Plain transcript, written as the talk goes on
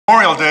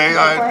Memorial Day,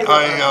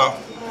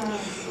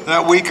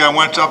 that week I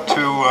went up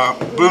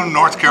to Boone,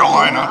 North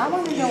Carolina,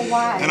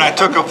 and I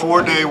took a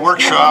 4-day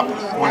workshop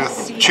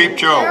with Cheap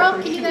Joe.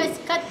 Carol, can you guys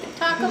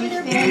talk over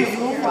there, please?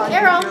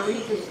 Carol,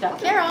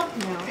 Carol.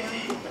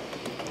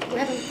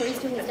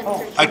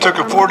 I took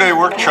a 4-day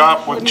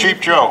workshop with Cheap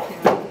Joe.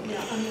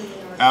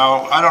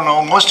 Now, I don't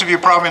know, most of you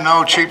probably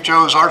know Cheap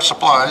Joe's Art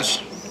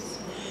Supplies.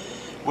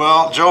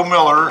 Well, Joe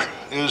Miller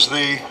is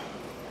the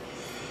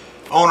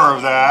owner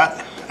of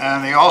that,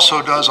 and he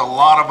also does a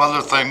lot of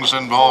other things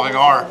involving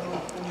art.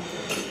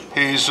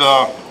 He's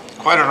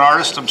quite an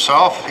artist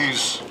himself.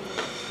 He's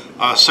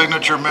a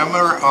signature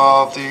member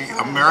of the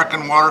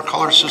American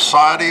Watercolor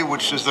Society,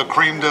 which is the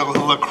creme de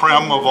la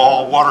creme of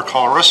all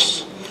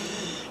watercolorists.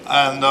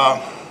 And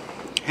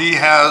he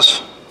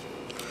has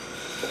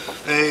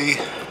a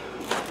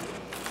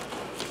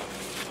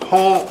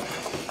whole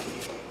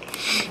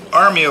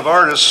army of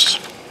artists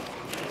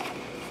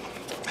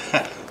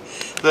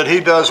that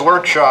he does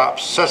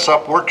workshops, sets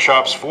up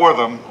workshops for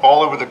them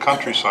all over the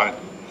countryside.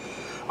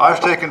 I've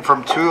taken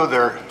from two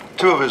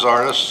of his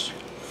artists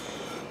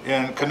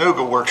in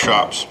Canoga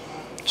workshops.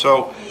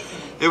 So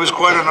it was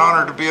quite an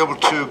honor to be able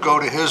to go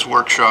to his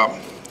workshop,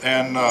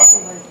 and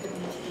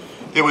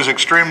it was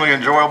extremely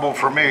enjoyable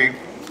for me.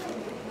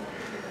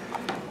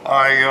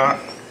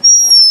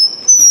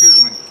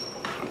 Excuse me.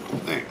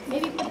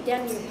 Maybe put it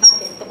down in your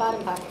pocket, the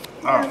bottom pocket.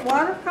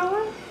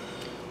 Watercolor?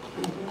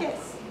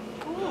 Yes.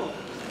 Oh.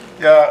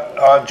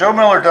 Yeah, Joe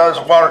Miller does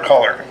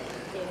watercolor.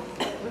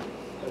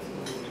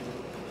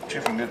 See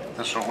if I can get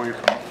this away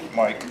from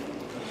Mike.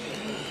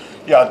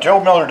 Yeah, Joe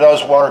Miller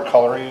does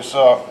watercolor. He's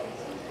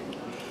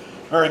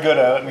very good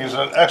at it, and he's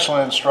an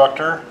excellent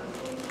instructor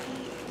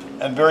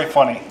and very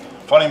funny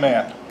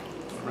man.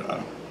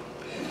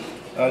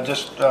 I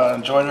just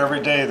enjoyed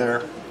every day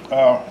there.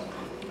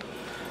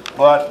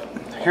 But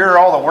here are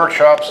all the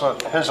workshops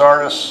that his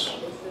artists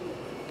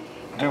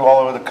do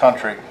all over the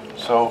country.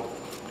 So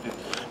you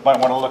might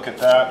want to look at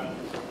that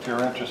if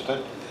you're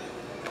interested.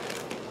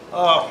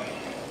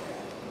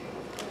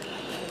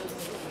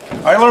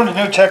 I learned a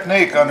new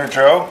technique under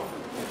Joe,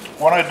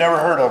 one I'd never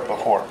heard of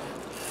before.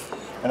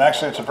 And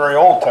actually it's a very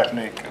old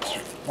technique.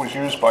 It was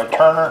used by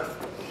Turner,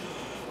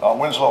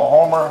 Winslow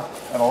Homer,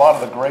 and a lot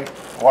of the great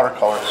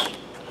watercolorists.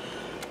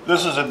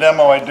 This is a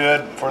demo I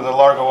did for the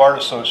Largo Art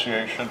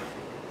Association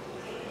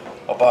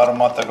about a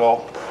month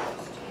ago,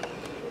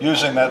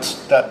 using that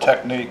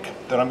technique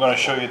that I'm going to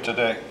show you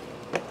today.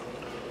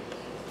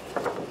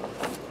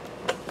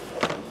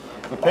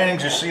 The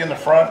paintings you see in the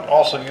front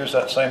also use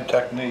that same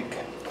technique.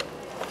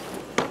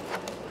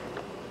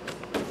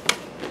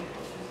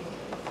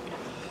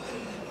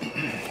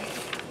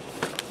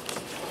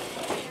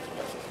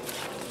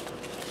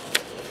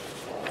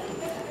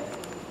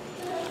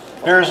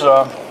 Here's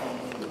I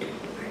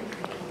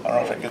don't know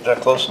if I can get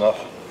that close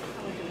enough.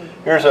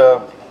 Here's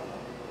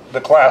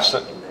the class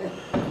that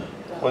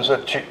was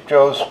at Cheap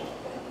Joe's.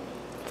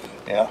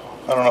 Yeah,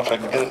 I don't know if I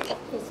can get it.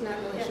 It's not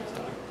really showing.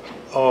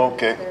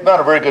 Okay, not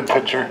a very good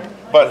picture,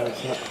 but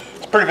it's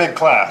a pretty big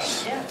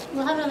class. Yeah.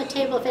 We'll have it on the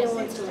table if anyone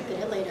wants to look at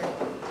it later.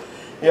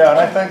 Yeah, and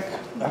I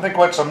think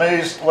what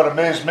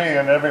amazed me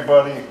and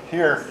everybody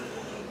here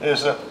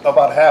is that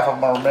about half of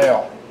them are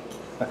male.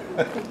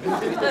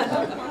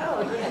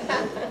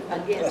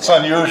 It's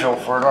unusual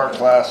for an art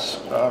class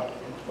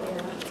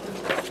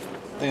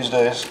these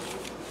days.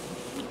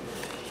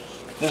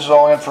 This is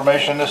all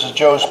information. This is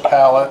Joe's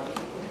palette,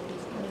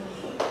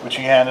 which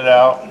he handed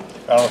out. I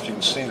don't know if you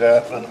can see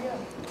that, but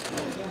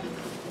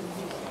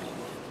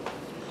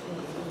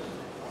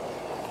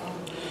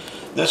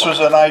this was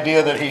an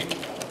idea that he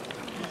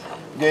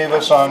gave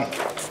us on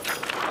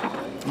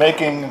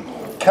making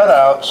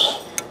cutouts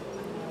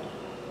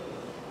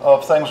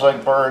of things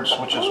like birds,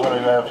 which is what I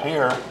have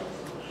here.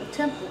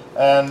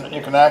 And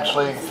you can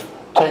actually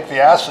take the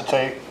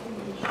acetate,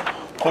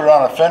 put it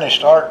on a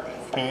finished art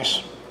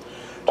piece,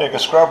 take a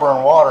scrubber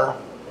and water,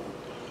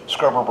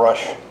 scrubber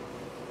brush.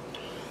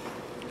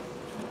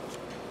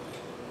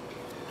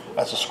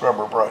 That's a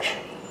scrubber brush.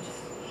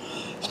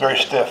 It's very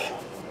stiff.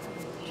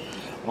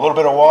 A little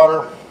bit of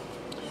water,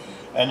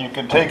 and you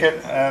can take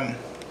it and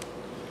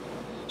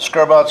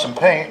scrub out some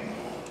paint,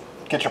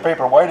 get your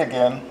paper white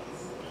again,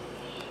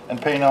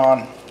 and paint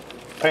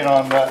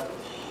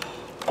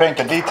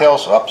the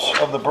details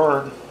of the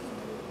bird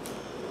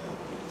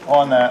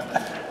on that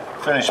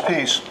finished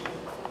piece.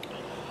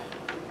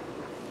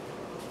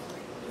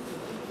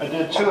 I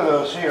did two of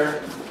those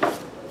here.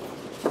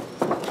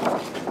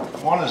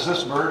 One is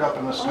this bird up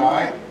in the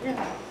sky.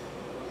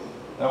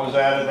 That was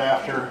added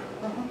after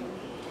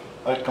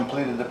I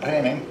completed the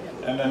painting.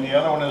 And then the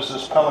other one is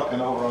this pelican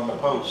over on the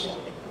post.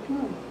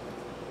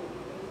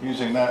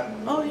 Using that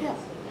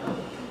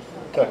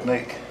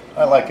technique.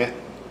 I like it.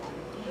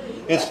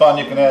 It's fun.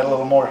 You can add a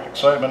little more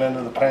excitement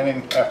into the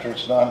painting after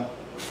it's done.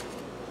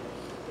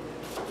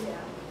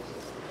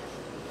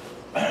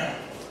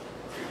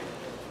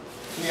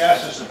 He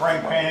asked us to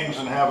bring paintings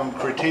and have him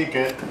critique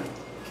it.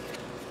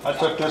 I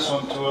took this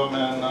one to him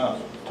and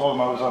told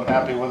him I was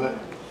unhappy with it.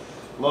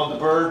 Loved the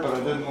bird, but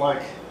I didn't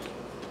like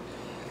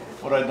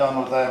what I'd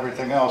done with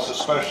everything else,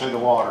 especially the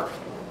water.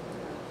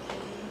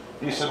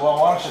 He said, well,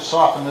 why don't you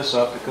soften this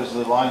up because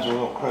the lines are a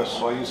little crisp.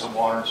 So I used some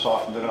water and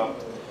softened it up.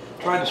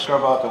 Tried to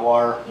scrub out the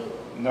water.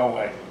 No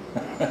way.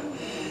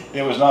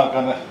 It was not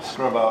going to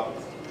scrub out.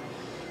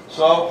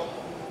 So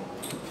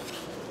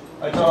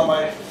I told him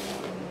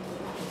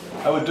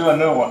I would do a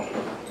new one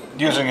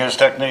using his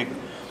technique.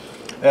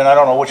 And I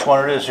don't know which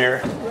one it is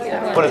here,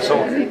 but it's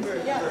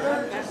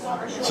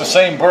the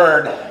same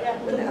bird,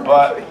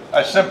 but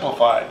I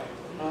simplified.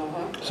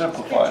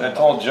 I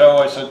told Joe,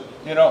 I said,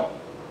 you know,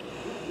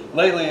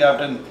 lately I've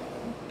been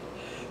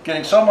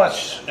getting so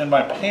much in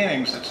my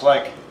paintings, it's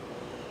like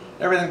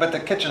everything but the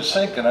kitchen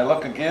sink, and I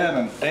look again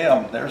and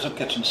damn, there's a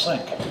kitchen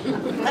sink.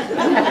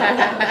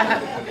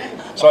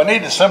 So I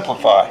need to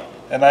simplify,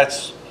 and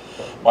that's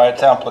my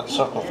attempt at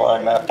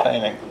simplifying that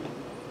painting.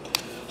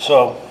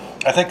 So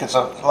I think it's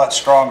a lot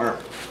stronger.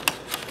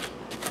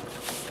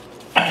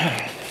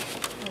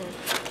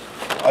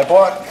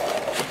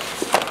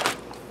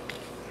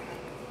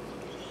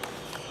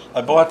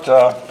 I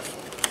bought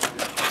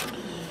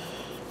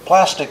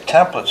plastic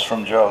templates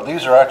from Joe.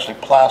 These are actually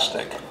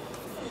plastic,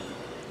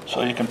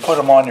 so you can put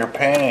them on your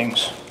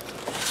paintings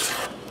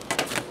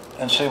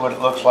and see what it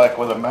looks like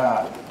with a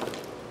mat.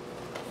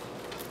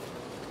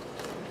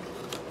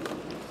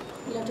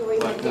 You don't have to worry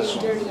about Like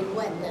getting dirty and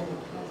wet then.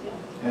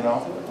 You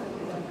know,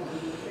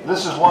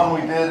 this is one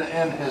we did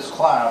in his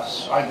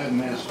class. I did in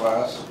his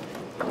class,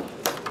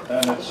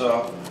 and it's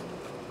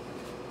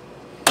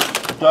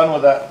done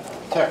with that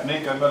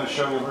technique I'm going to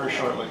show you very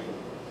shortly.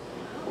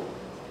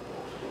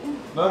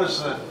 Notice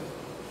that,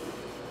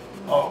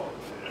 oh,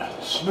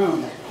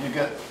 smooth, you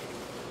get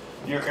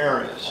your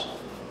areas.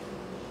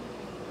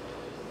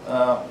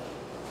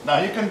 Now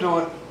you can do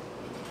it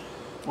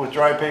with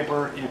dry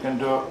paper, you can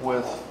do it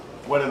with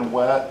wet and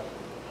wet,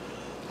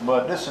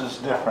 but this is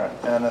different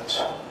and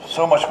it's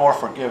so much more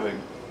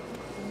forgiving.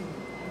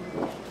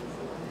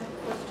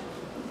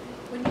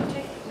 When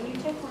you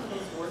take one of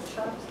those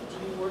workshops,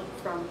 do you work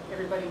from,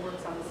 everybody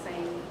works on the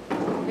same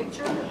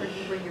picture, or do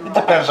you bring your own? It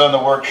depends on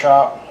the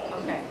workshop.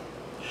 Okay.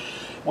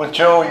 With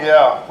Joe,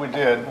 yeah, we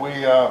did.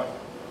 We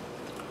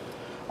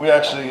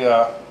actually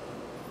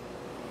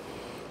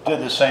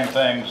did the same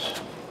things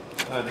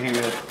that he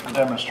had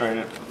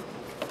demonstrated.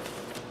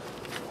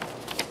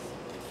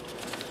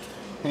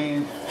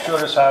 He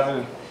showed us how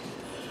to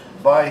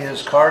buy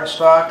his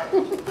cardstock,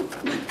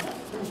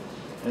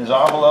 his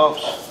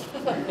envelopes,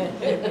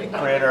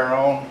 create our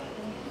own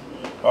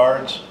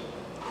cards.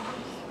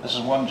 This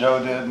is one Joe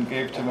did and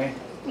gave to me.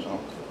 So.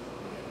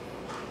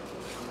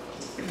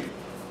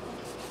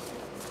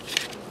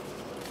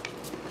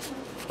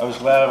 I was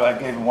glad I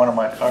gave him one of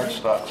my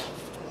cardstocks.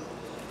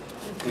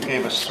 He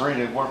gave us 3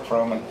 to work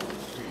from, and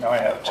now I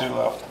have 2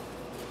 left.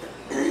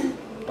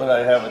 But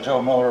I have a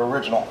Joe Miller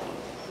original.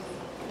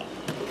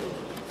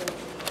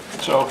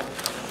 So,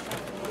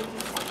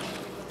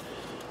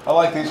 I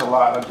like these a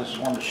lot. I just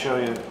wanted to show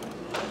you.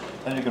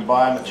 And you can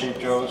buy them at Cheap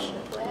Joe's.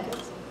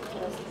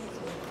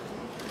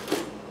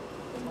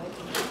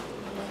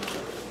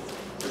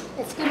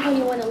 It's good when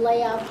you want to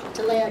lay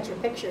out your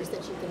pictures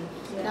that you can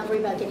not worry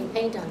about getting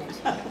paint on it.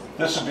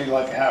 This would be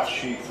like a half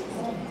sheet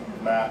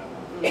mat,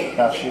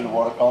 half sheet of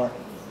watercolor.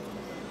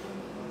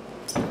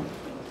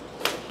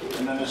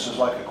 And then this is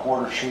like a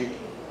quarter sheet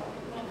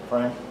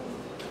frame.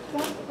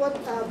 What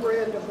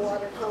brand of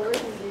watercolor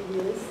did you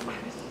use?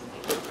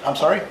 I'm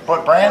sorry,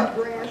 what brand?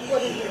 What brand?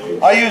 What did you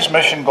use? I use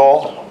Mission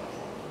Gold,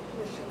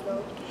 Mission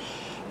Gold.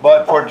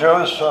 but for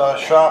Joe's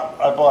shop,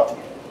 I bought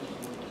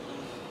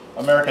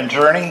American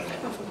Journey.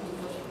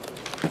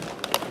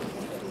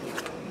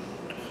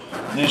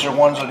 These are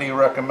ones that he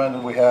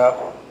recommended we have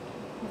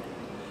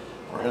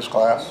for his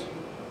class.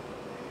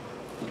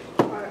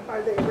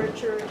 Are they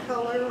richer in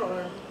color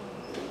or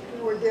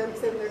more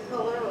dense in their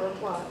color, or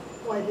what?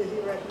 Why did he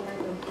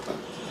recommend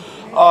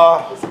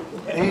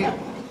them?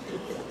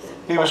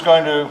 He was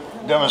going to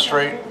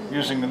demonstrate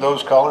using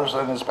those colors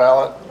in his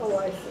palette. Oh,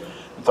 I see.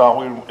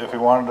 Thought if we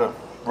wanted to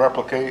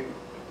replicate,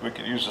 we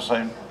could use the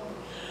same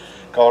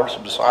colors.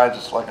 Besides,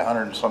 it's like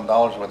 $100 and some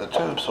worth of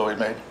tubes, so he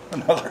made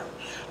another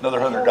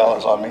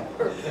 $100 on me.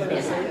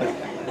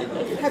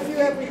 Have you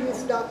ever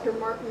used Dr.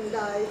 Martin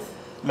dyes?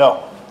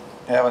 No,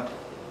 haven't.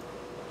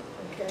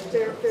 Okay,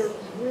 they're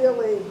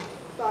really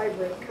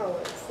vibrant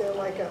colors. They're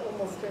like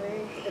almost an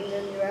ink, and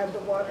then you add the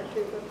water to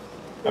them.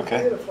 They're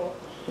Okay. beautiful.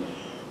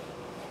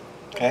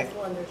 Okay. I just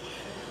wondered.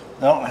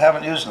 No, I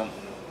haven't used them.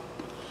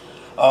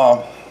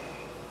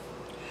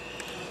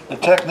 The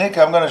technique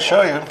I'm going to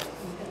show you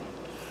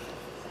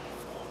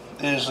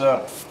is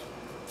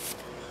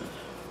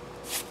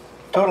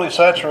totally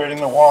saturating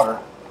the water,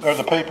 or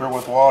the paper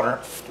with water,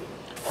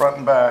 front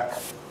and back.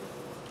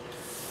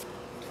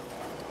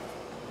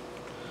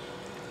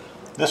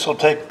 This will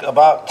take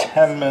about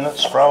 10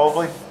 minutes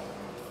probably.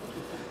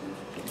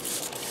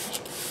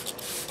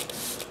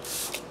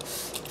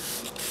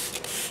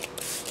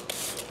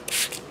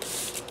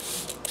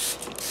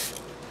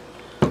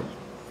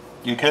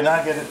 You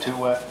cannot get it too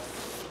wet.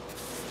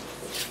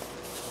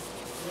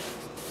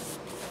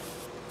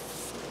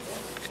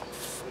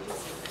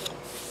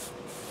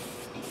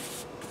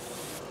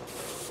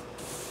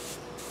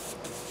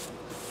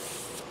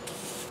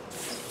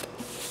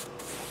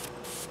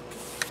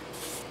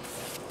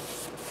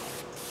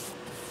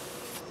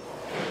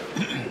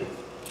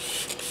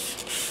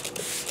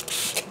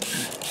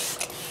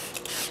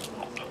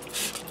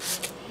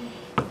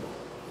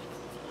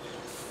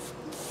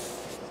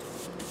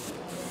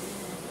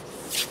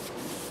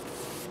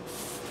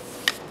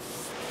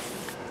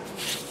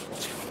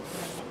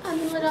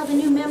 tell the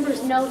new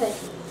members know that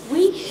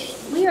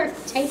we are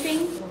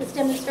taping this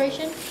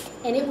demonstration,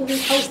 and it will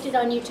be posted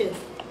on YouTube.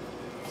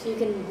 So you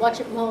can watch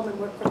it from home and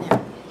work from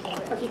there.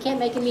 Or if you can't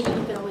make a meeting,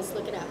 you can always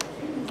look it up.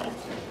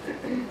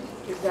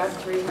 Is that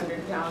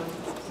 300-pound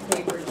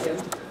paper, Jim?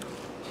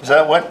 Is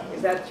that what?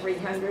 Is that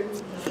 300?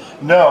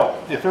 No,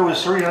 if it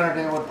was 300,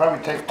 it would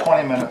probably take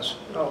 20 minutes.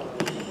 Oh,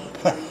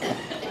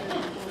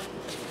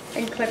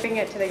 And clipping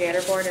it to the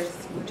gator board is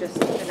just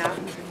enough.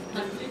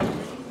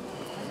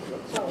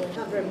 Probably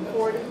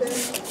 140 then.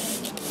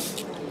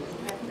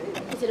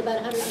 Is it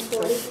about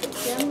 140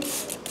 Jim?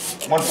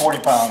 140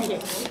 pounds, Yeah.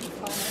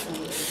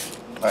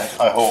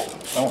 I hope.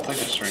 I don't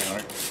think it's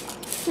 300.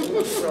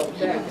 real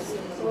thick.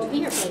 So we'll be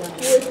here for a while.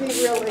 It would be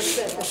really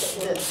thick if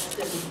it was.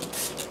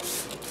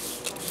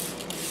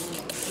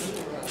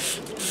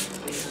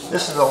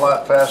 This is a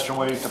lot faster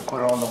way to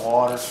put on the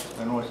water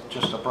than with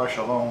just a brush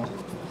alone.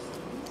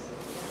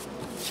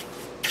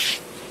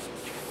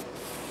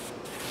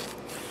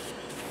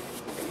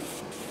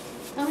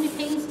 How many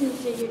paintings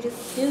did you do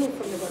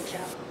from the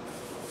workshop?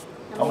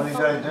 How many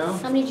did I do?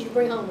 How many did you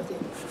bring home with you?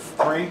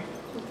 3?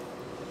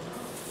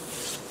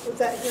 Was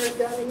that here in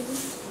Dunedin?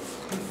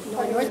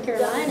 No, North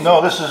Carolina.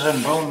 No, this is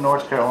in Boone,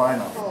 North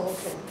Carolina. Oh,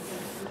 okay.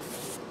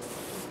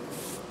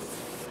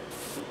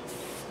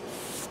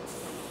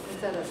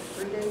 Is that a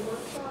 3-day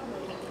workshop?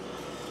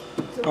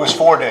 It was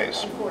 4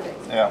 days. 4 days.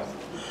 Yeah.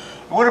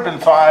 It would have been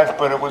 5,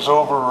 but it was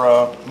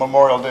over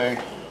Memorial Day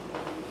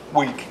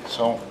week,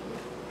 so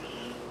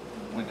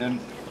we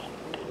didn't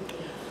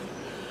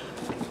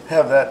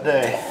have that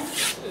day.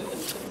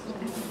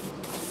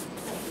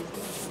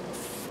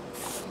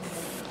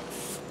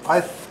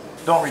 I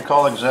don't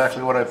recall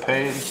exactly what I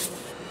paid.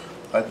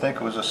 I think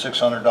it was a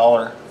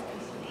 $600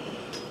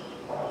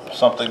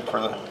 something for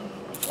the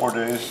 4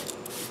 days.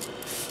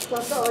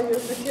 Plus all your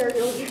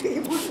materials he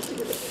wanted you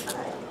to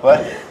buy.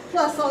 What?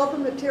 Plus all the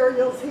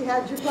materials he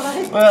had you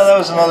buy. Well, that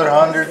was another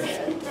 100.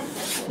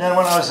 Then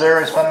when I was there,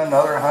 I spent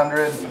another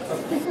 100.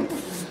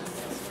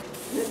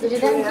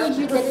 Did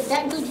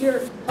that include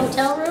your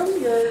hotel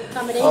room, your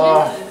accommodation?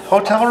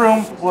 Hotel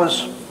room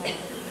was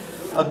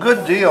a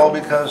good deal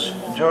because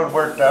Joe had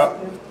worked out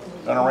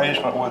an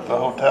arrangement with the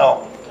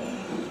hotel.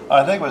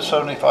 I think it was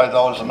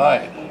 $75 a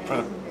night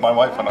for my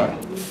wife and I.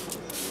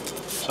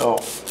 So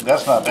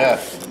that's not bad.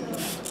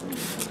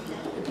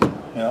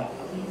 You know?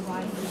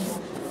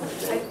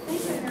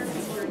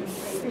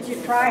 Did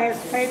you try his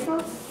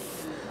paper?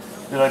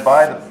 Did I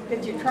buy the?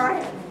 Did you try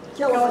it?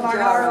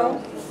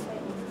 Kilimanjaro.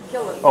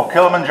 Oh,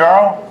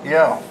 Kilimanjaro?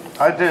 Yeah,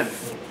 I did.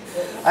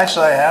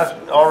 Actually, I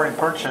have already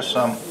purchased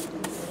some.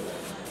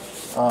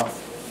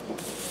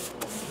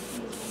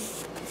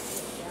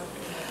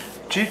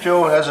 Chief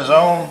Joe has his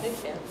own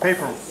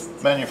paper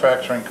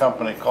manufacturing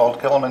company called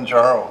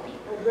Kilimanjaro.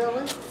 Oh,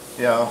 really?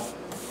 Yeah.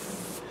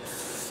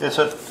 It's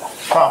a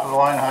top of the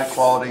line, high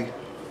quality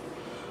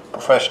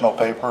professional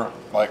paper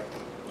like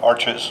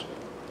Arches,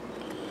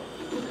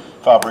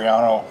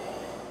 Fabriano.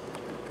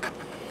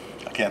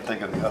 I can't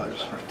think of the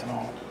others right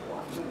now.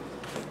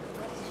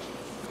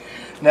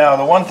 Now,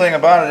 the one thing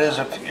about it is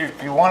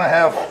if you want to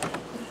have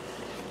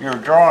your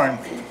drawing,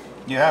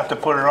 you have to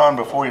put it on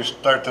before you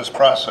start this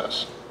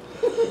process.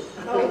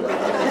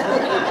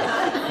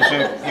 Because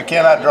you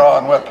cannot draw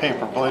on wet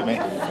paper, believe me.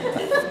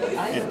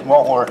 It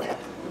won't work.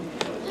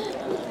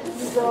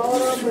 You draw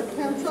it on with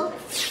pencil?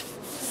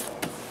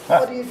 Huh?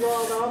 What do you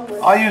draw it on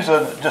with? I use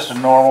just a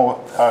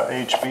normal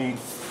HB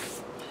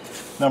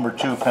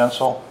 #2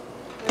 pencil.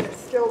 And it's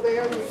still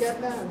there and you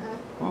get done,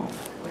 huh? Ooh,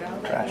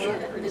 trash.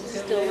 It's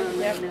still on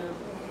right now.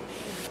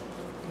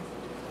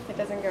 It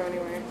doesn't go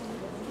anywhere.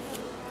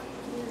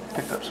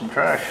 Picked up some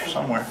trash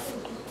somewhere.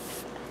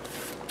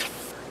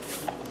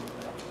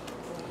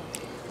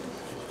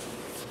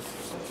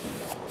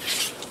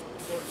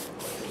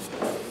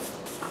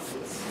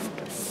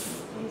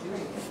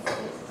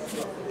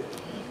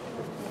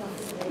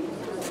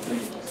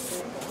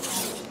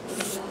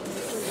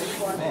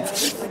 Man,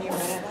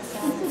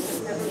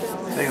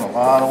 taking a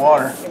lot of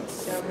water. It's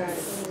so good.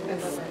 I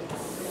love it.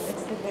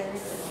 It's the very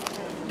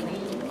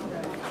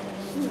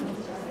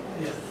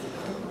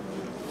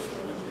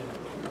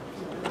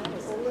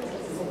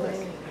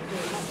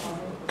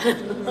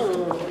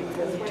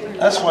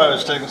That's why it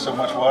was taking so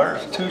much water.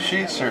 There's 2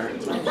 sheets here. It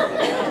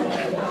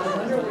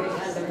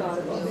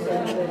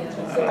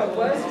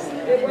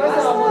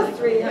was almost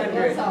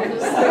 300.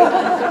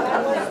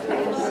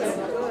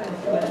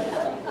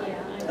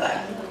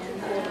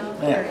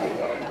 Man.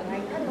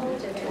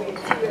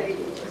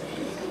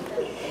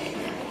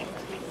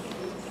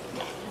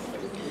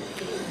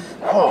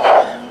 Oh,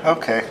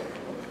 okay.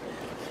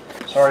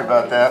 Sorry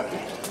about that.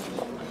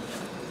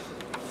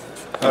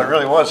 Well, it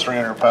really was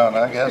 300 pounds,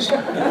 I guess.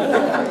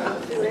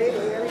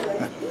 280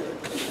 anyway.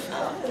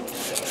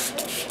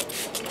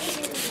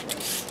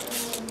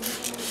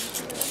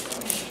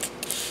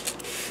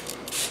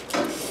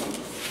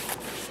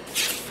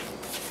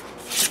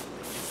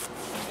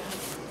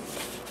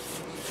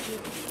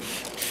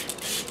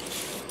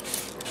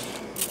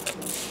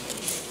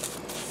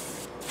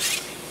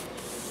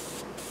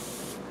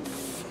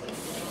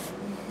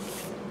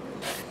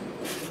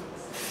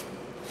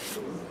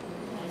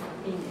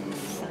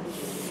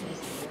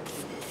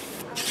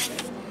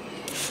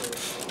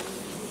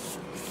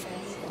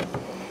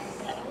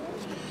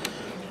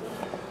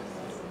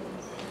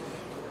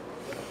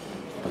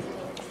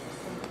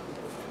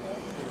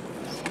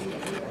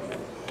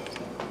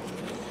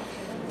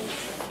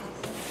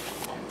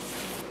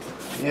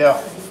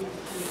 Yeah.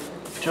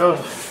 Joe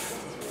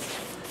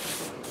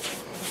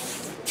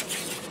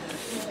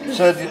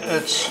said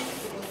it's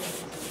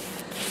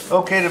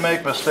okay to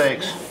make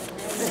mistakes,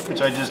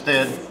 which I just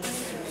did,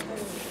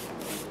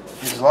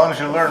 as long as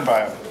you learn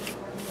by them.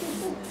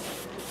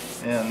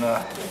 And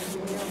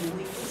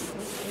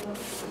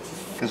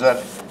because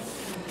that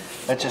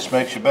just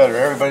makes you better.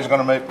 Everybody's going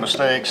to make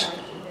mistakes,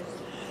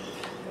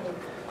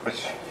 but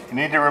you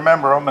need to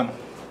remember them and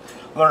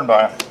learn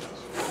by them.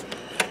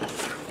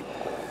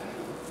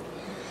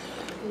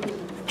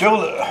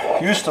 Joe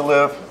used to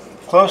live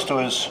close to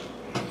his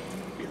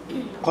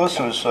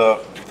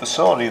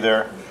facility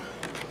there,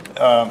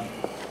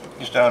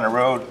 just down the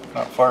road,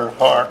 not far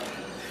apart.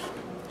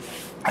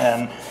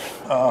 And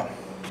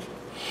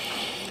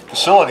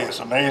facility is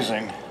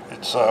amazing.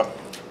 It's the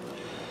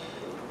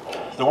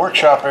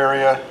workshop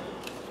area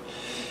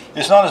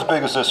is not as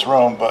big as this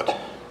room, but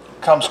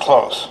comes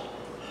close.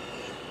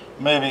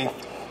 Maybe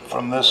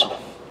from this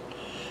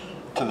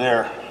to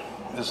there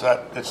is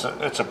that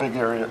it's a big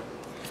area.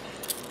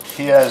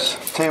 He has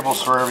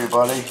tables for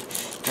everybody,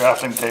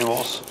 drafting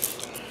tables,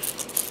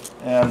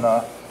 and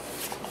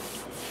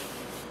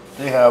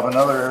they have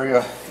another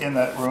area in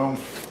that room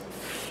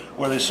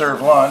where they serve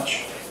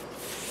lunch,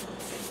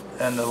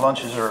 and the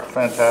lunches are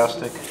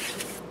fantastic.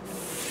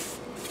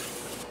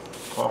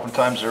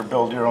 Oftentimes they're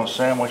build your own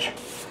sandwich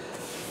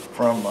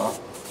from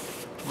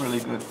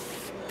really good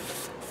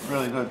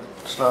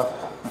stuff.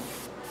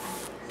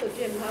 So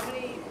Jim, how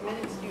many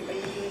minutes are you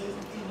doing,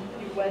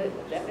 you wet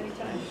it that many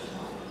times?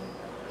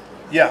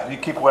 Yeah, you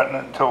keep wetting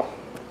it until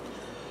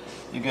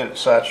you get it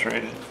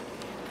saturated.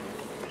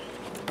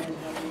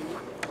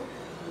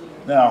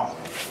 Now,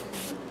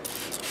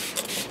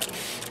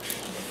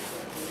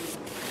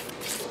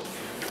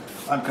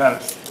 I'm kind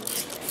of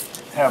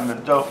having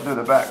to do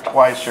the back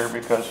twice here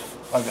because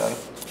I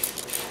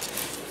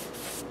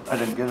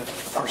didn't get it the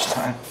first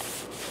time.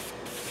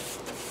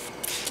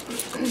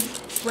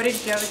 What did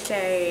Joe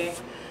say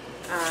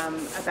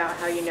about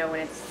how you know when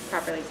it's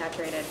properly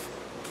saturated?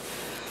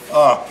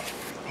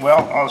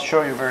 Well, I'll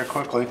show you very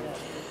quickly.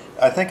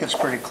 I think it's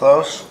pretty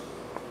close.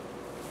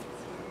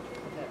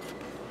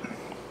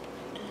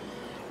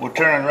 We'll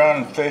turn it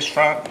around and face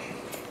front.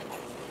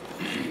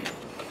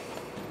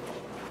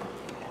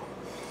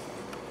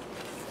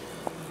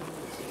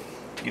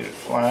 Get it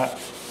flat.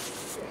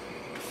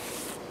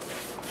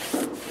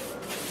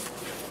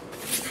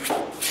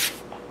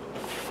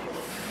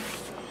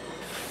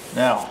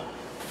 Now,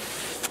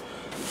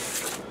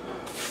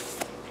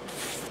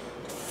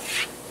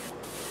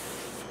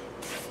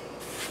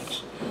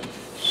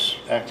 it's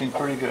acting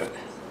pretty good.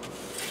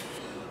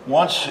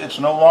 Once it's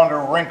no longer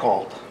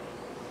wrinkled,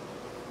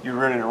 you're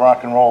ready to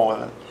rock and roll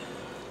with it.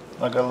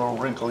 I got a little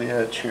wrinkly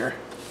edge here.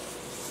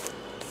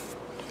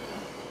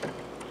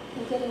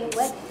 And getting it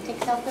wet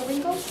takes out the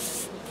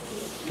wrinkles?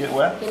 Get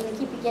wet?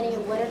 Keep getting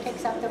it wetter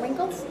takes out the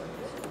wrinkles?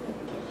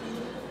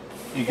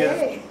 You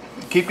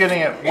keep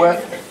getting it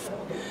wet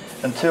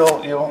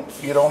until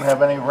you don't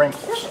have any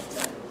wrinkles.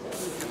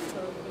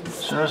 As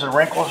soon as the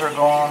wrinkles are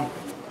gone,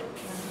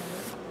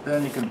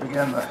 then you can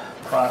begin the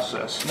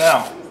process.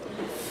 Now,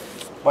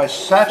 by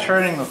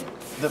saturating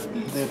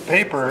the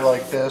paper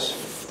like this,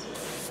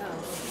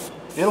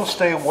 it'll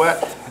stay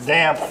wet,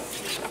 damp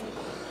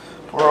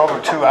for over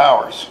 2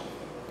 hours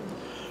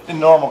in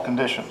normal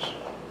conditions.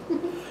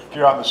 If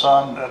you're out in the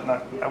sun,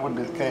 that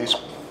wouldn't be the case.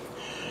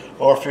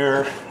 Or if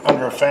you're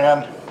under a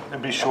fan,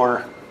 it'd be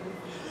shorter.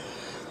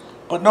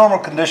 But normal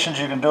conditions,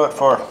 you can do it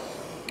for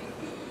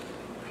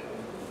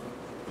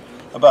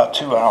about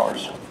 2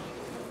 hours.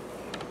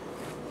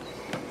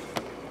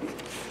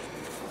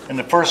 And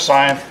the first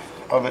sign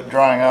of it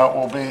drying out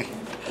will be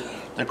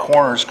the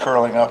corners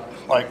curling up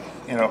like,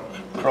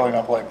 curling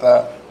up like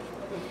that.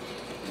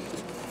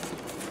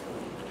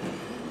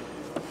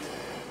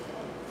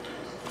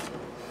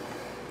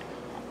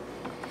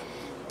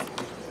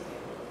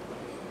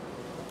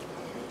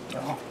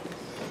 Now,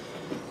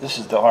 this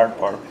is the hard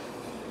part.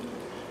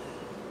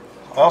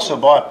 I also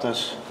bought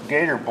this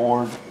gator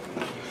board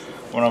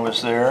when I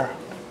was there.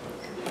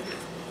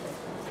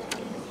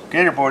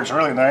 Gator board's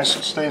really nice.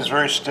 It stays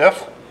very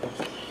stiff.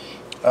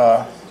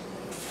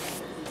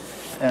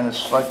 And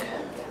it's like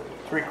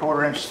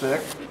 3/4 inch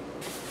thick.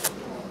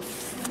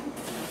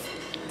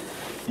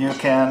 You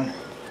can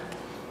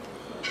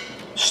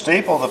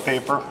staple the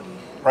paper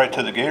right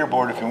to the gator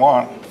board if you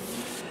want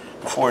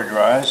before it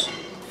dries,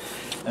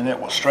 and it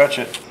will stretch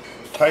it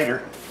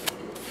tighter.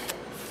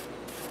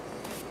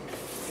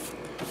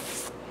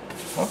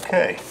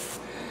 Okay,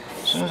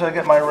 as soon as I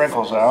get my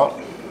wrinkles out.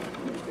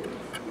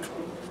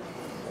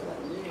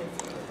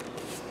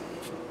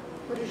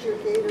 What is your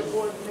gator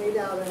board made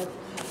out of?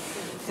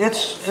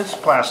 It's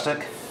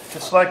plastic.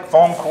 It's like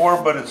foam core,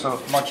 but it's a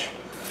much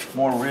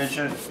more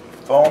rigid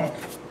foam.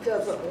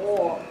 Doesn't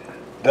warp.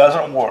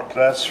 Doesn't warp.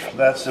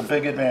 That's the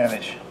big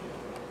advantage.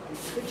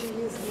 Could you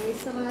use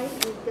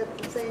masonite? You get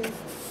the same.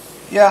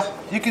 Yeah,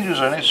 you can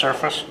use any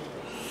surface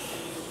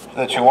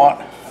that you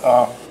want.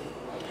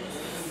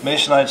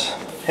 Masonite's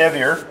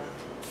heavier,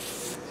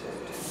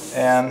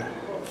 and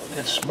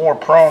it's more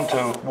prone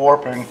to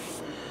warping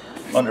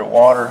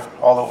underwater,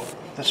 although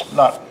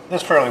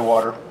it's fairly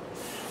water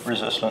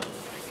resistant.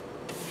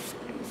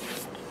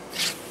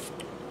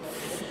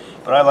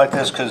 But I like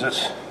this because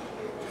it's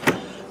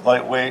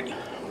lightweight.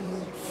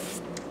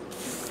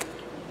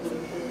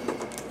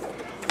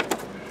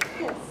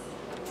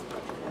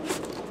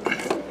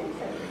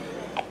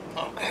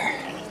 Okay.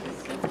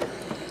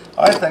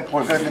 I think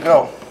we're good to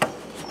go.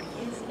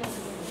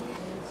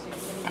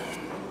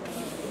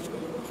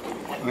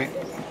 We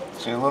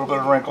see a little bit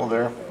of wrinkle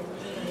there.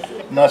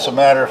 And that's a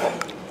matter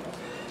of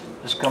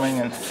just coming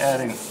and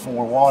adding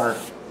more water.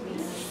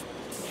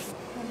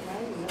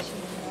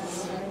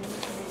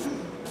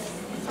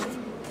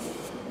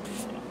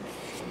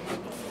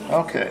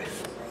 Okay,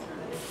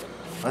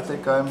 I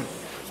think I'm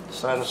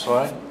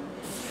satisfied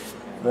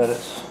that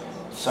it's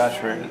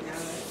saturated.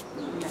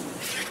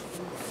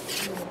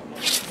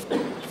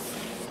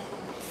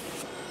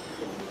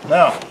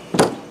 Now,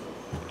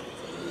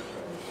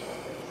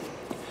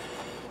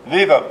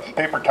 Viva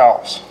paper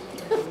towels.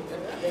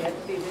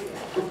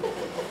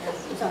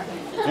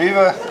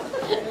 Viva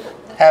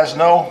has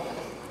no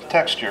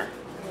texture.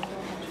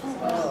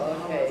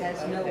 Oh, okay.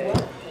 Has no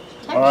what?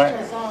 All right.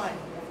 Texture.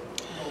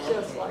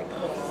 Just like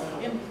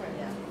Imprint.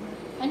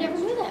 I never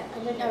knew that.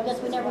 I guess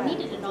we never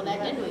needed to know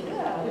that, did we?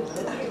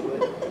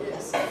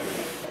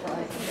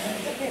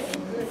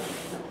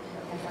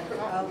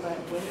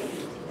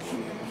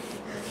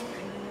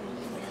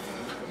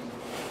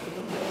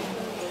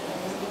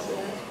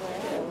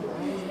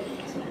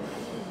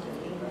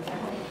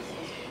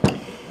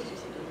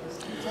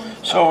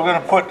 So we're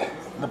going to put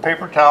the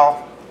paper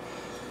towel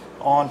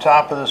on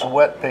top of this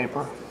wet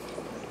paper.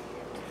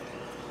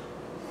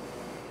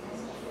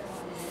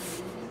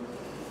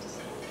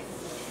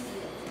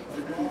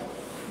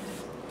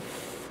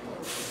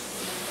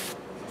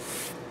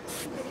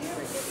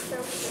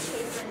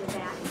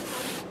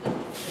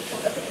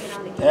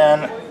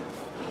 And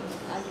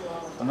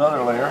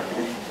another layer.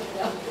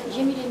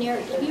 Jimmy didn't hear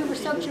it. Have you ever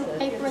soaked your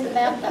paper in the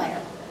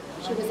bathtub?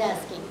 She was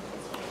asking.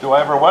 Do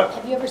I ever what?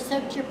 Have you ever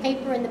soaked your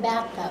paper in the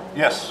bathtub?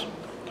 Yes.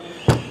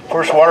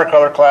 First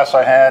watercolor class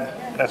I had,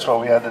 that's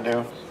what we had to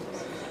do.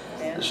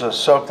 Is to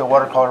soak the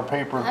watercolor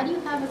paper. How do you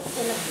have it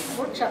in a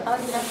workshop? How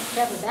do you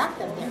have a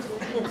bathtub there?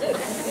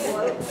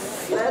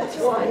 that's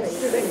why.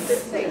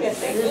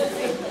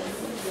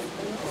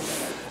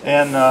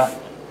 And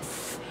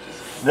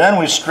then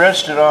we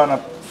stretched it on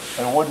a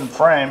wooden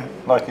frame,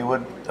 like you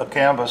would a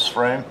canvas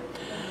frame.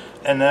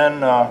 And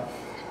then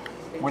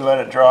we let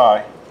it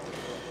dry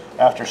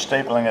after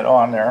stapling it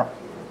on there.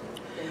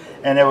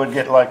 And it would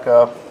get like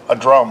a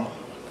drum,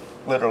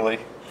 literally.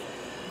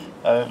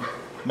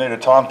 Made a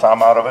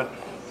tom-tom out of it.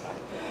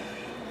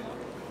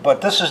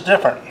 But this is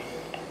different.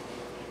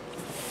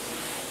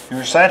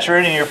 You're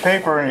saturating your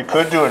paper, and you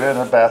could do it in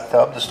a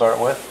bathtub to start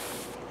with.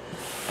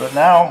 But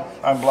now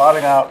I'm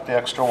blotting out the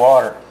extra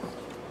water.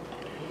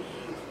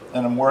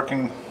 And I'm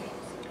working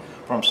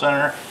from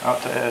center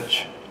out to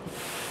edge.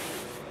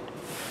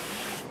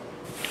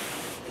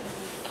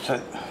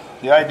 So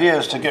the idea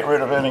is to get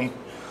rid of any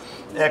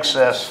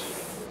excess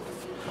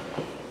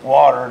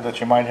water that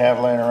you might have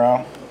laying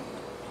around.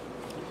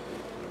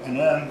 And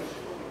then,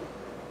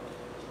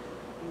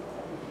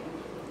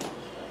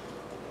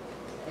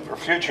 for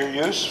future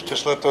use,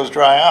 just let those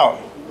dry out.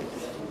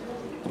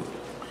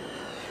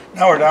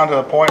 Now we're down to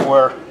the point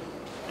where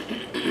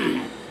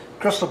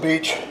Crystal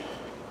Beach,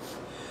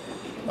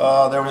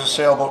 there was a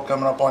sailboat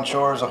coming up on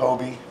shore as a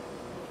Hobie.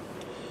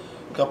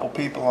 A couple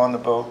people on the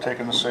boat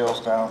taking the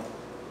sails down.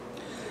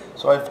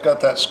 So I've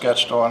got that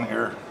sketched on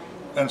here,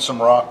 and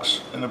some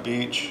rocks and the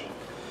beach.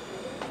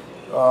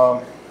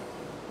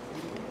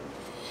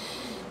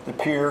 The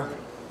pier,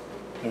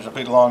 there's a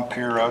big long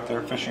pier out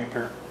there, fishing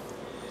pier.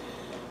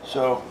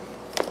 So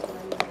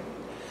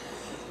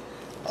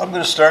I'm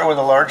going to start with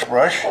a large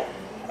brush.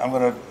 I'm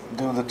going to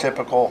do the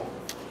typical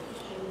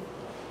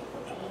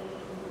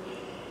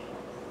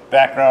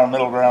background,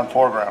 middle ground,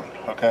 foreground,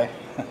 okay?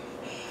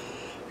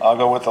 I'll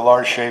go with the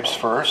large shapes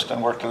first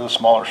and work to the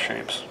smaller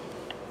shapes.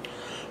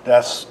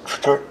 That's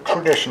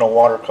traditional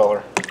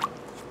watercolor.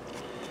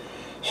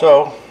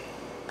 So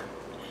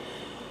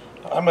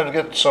I'm going to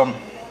get some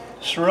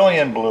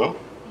cerulean blue.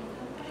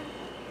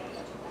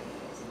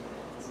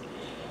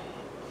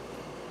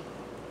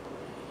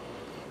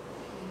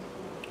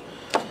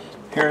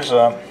 Here's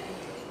one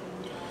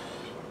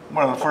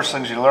of the first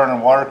things you learn in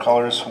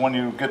watercolor is when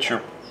you get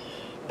your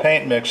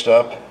paint mixed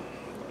up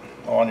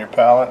on your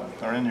palette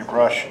or in your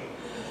brush,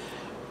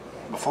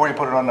 before you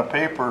put it on the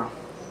paper,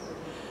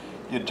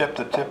 you dip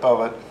the tip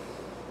of it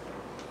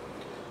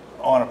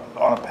on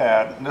a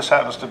pad. And this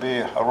happens to be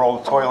a roll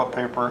of toilet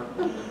paper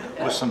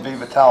with some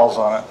Viva towels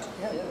on it.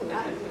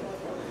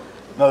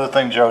 Another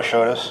thing Joe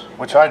showed us,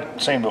 which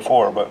I'd seen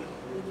before, but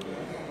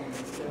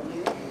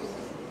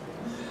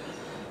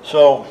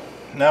so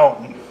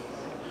now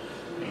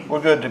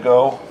we're good to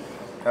go.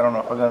 I don't know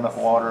if I got enough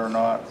water or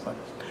not, but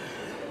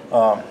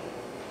oh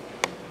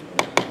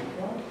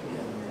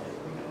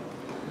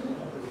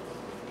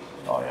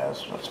yeah,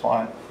 that's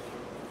fine.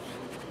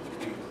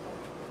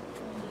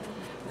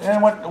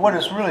 And what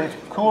is really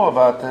cool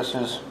about this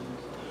is,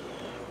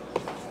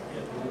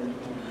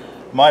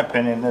 my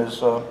opinion, is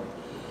the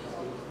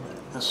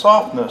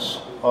softness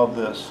of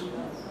this.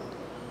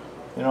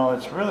 You know,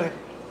 it's really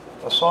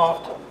a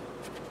soft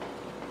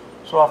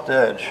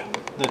edge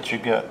that you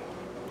get.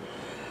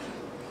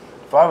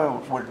 If I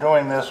were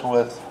doing this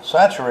with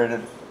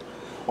saturated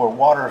or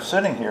water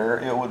sitting here,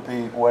 it would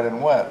be wet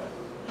and wet.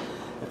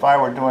 If I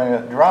were doing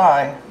it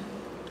dry,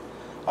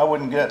 I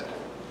wouldn't get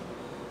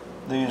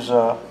these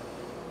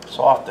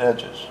soft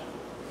edges.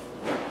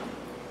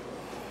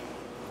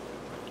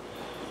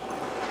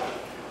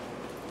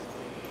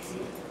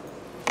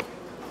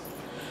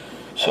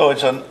 So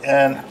it's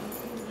and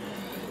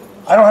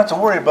I don't have to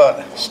worry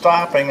about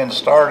stopping and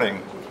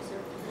starting.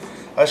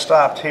 I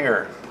stopped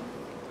here.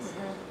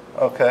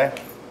 Okay.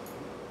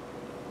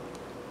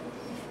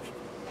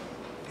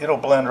 It'll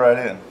blend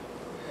right in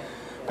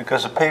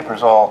because the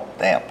paper's all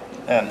damp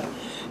and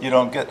you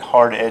don't get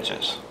hard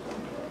edges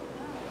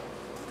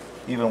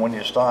even when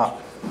you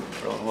stop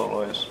for a little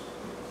ways.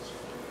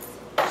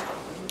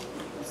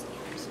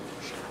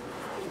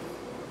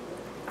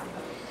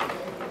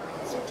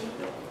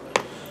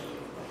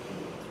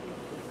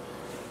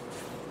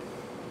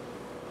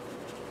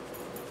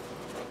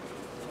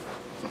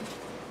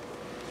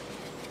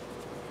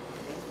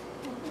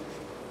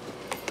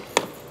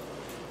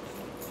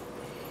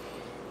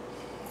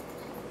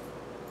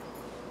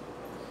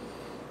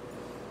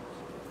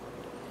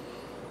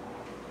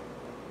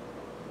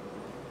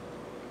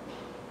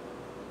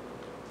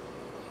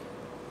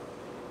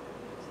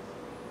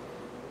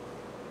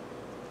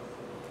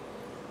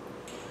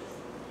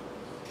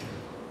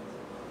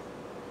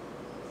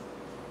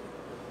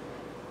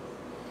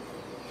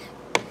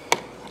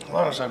 As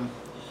long as I'm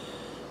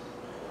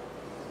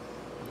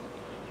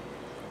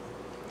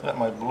got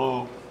my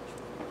blue,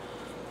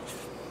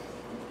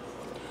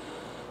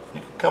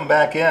 you can come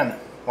back in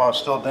while it's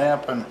still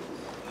damp and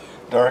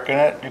darken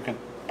it. You could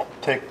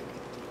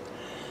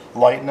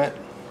lighten it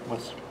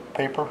with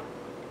paper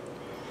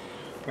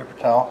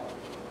towel.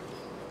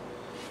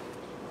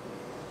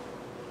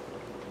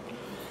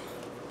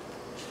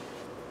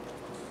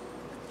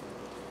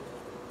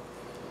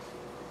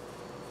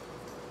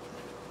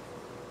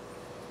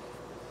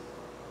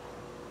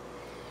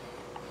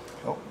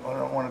 Oh, I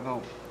don't want to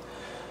go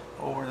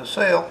over the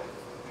sail,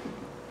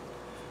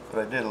 but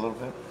I did a little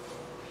bit.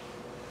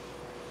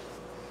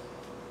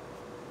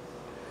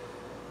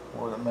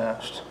 Or the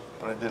mast,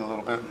 but I did a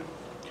little bit.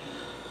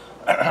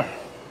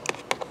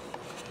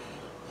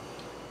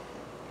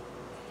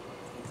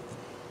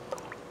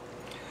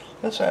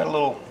 Let's add a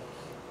little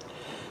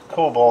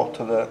cobalt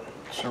to that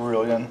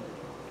cerulean.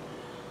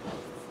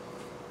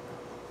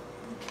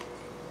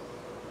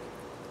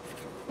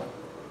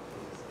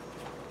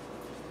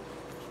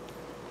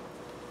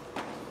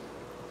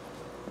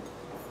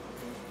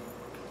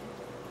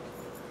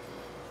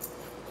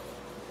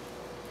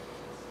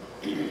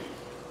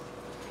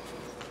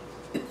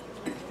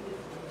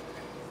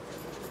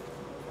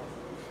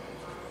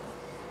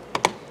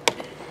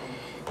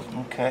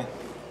 Okay.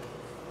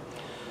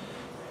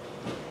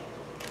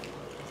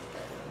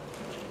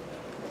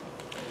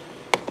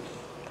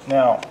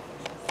 Now,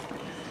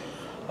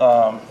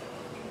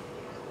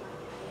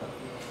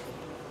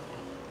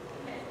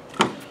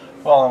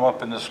 while I'm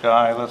up in the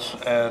sky, let's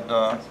add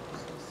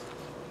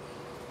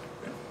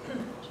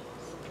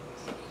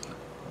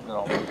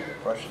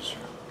brushes here.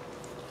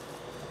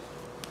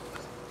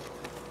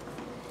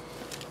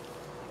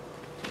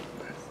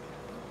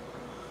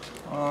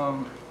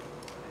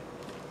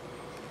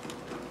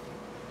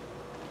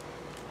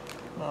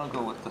 I'll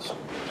go with this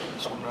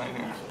one right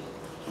here.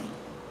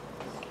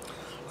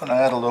 I'm going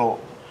to add a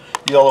little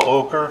yellow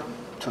ochre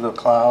to the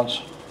clouds.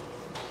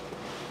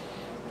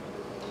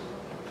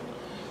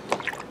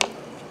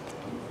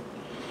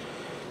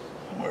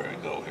 Where do we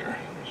go here?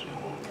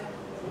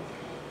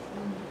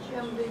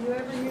 Jim, do you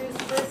ever use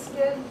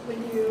brisket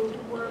when you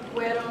work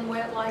wet on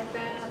wet like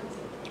that?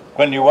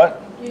 When you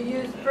what? You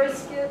use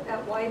brisket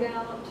at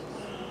whiteout?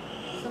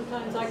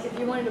 Sometimes, like if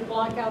you wanted to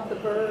block out the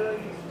bird.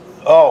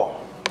 Oh,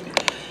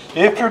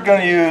 if you're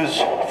going to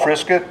use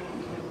frisket,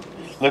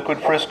 liquid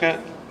frisket,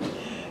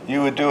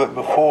 you would do it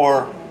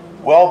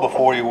well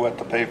before you wet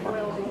the paper.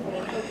 Well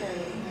before,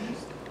 okay.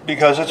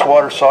 Because it's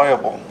water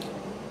soluble.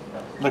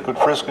 Liquid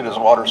frisket is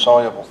water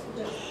soluble.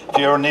 If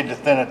you ever need to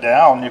thin it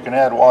down, you can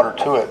add water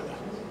to it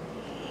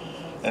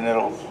and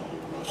it'll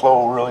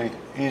flow really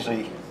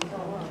easy.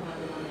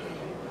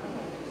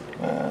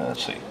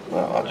 Let's see,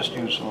 well, I'll just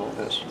use a little of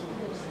this.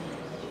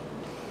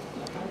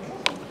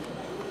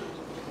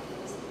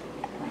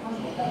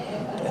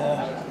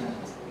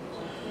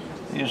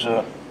 Use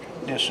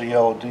just a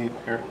yellow deep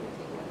here.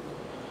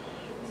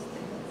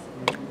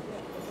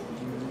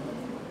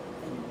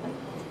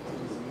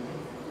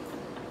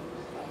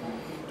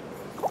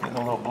 Getting a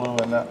little blue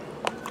in that.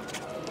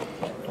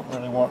 Don't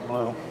really want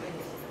blue.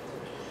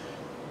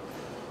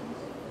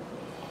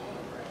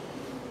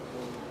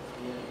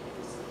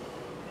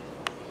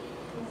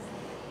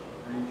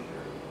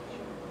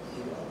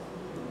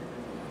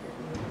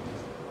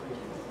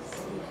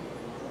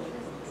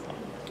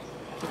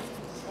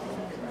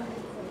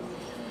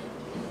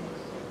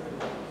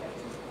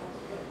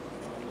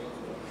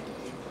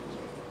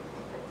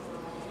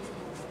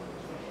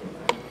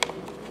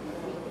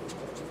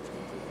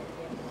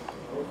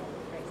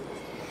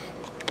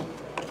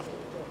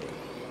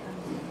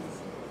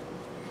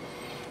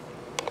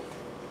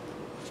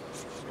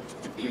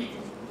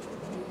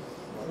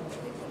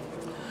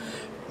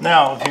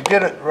 Now, if you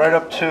get it right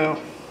up to,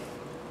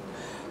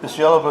 this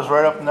yellow goes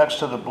right up next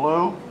to the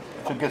blue.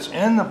 If it gets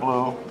in the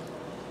blue,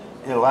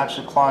 it'll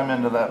actually climb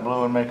into that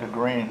blue and make a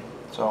green.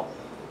 So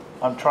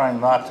I'm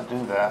trying not to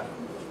do that.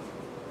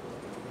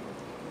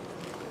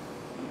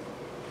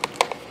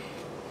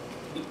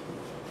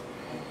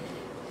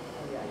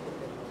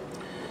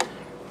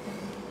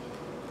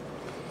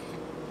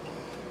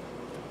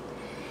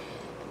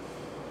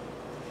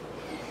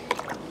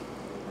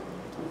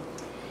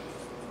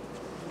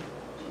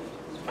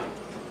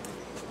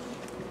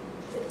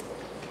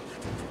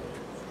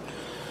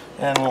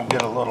 And we'll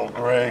get a little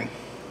gray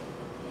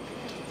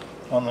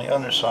on the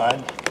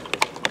underside.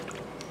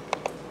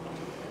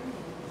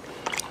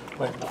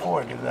 Wait,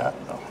 before I do that,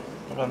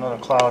 I've got another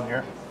cloud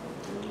here.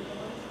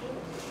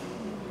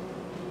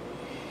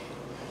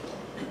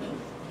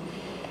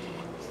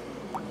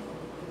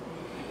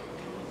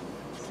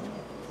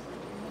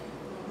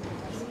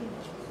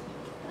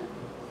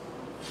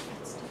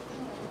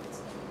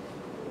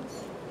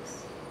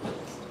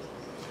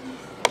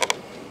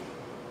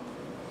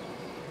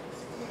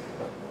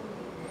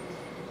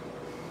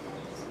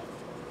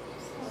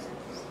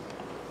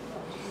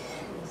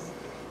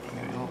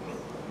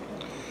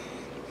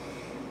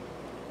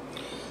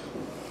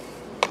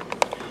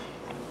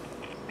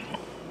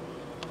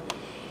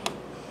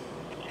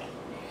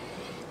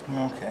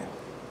 Okay.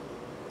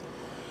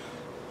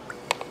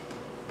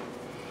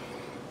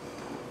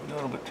 A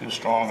little bit too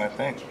strong, I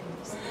think.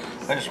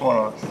 I just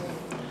want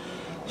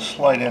a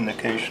slight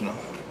indication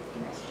of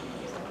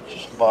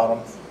just bottom,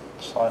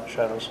 side,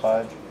 shadow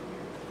side.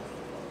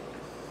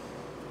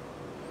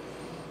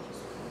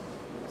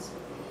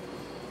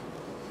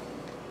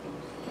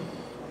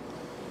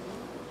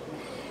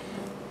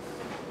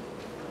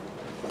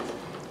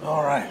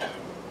 All right.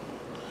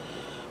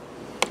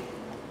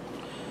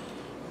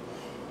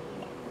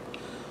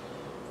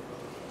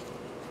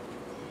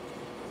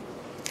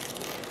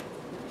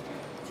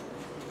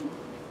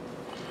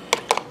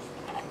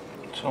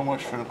 So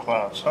much for the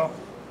clouds, huh?